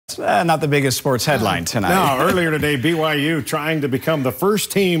Not the biggest sports headline tonight. No, earlier today, BYU trying to become the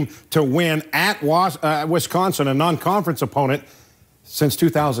first team to win at Wisconsin, a non-conference opponent, since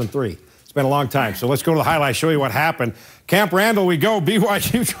 2003. It's been a long time. So let's go to the highlights, show you what happened. Camp Randall, we go.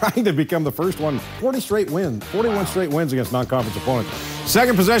 BYU trying to become the first one. 41 straight wins against non-conference opponents.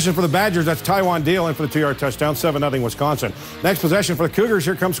 Second possession for the Badgers. That's Taiwan Deal in for the 2-yard touchdown. 7-0 Wisconsin. Next possession for the Cougars.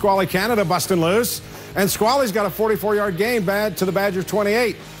 Here comes Squally Canada busting loose. And Squally's got a 44-yard gain to the Badgers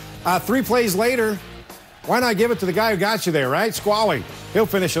 28. 3 plays later, why not give it to the guy who got you there, right? Squally. He'll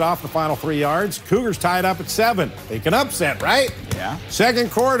finish it off the final 3 yards. Cougars tied up at 7. They can upset, right? Yeah.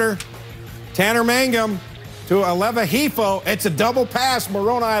 Second quarter, Tanner Mangum to Aleva Hifo. It's a double pass.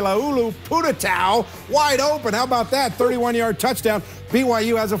 Moroni Laulu Putatau wide open. How about that? 31-yard touchdown.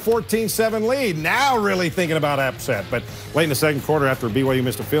 BYU has a 14-7 lead. Now really thinking about upset. But late in the second quarter, after BYU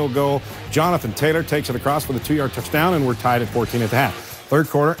missed a field goal, Jonathan Taylor takes it across for the 2-yard touchdown, and we're tied at 14 at the half. Third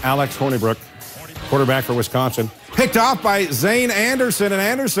quarter, Alex Hornibrook, quarterback for Wisconsin, picked off by Zane Anderson, and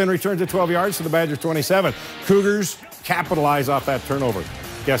Anderson returns it 12 yards to the Badgers 27. Cougars capitalize off that turnover.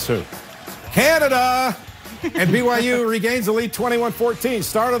 Guess who? Canada! And BYU regains the lead 21-14.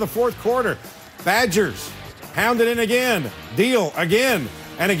 Start of the fourth quarter. Badgers pounded in again. Deal again.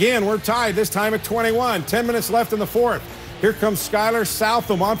 And again, we're tied, this time at 21. 10 minutes left in the fourth. Here comes Skylar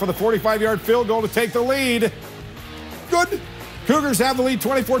Southam on for the 45-yard field goal to take the lead. Good. Cougars have the lead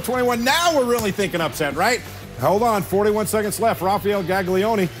 24-21. Now we're really thinking upset, right? Hold on, 41 seconds left. Rafael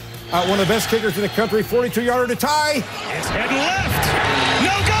Gaglione, one of the best kickers in the country, 42-yarder to tie. It's heading left.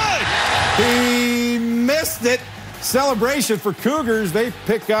 No good. He missed it. Celebration for Cougars. They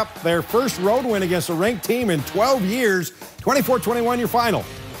pick up their first road win against a ranked team in 12 years. 24-21, your final.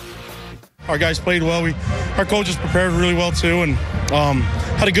 Our guys played well. Our coaches prepared really well, too, and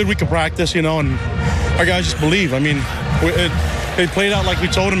had a good week of practice, you know, and our guys just believe. I mean, they played out like we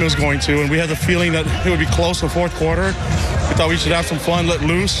told them it was going to, and we had the feeling that it would be close in the fourth quarter. We thought we should have some fun, let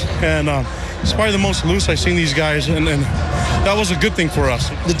loose, and it's probably the most loose I've seen these guys, and that was a good thing for us.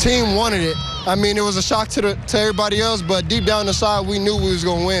 The team wanted it. I mean, it was a shock to everybody else, but deep down inside, we knew we was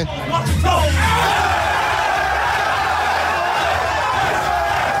going to win.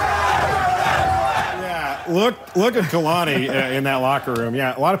 Look at Kalani in that locker room.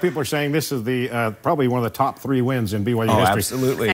 Yeah, a lot of people are saying this is the probably one of the top 3 wins in BYU history. Absolutely.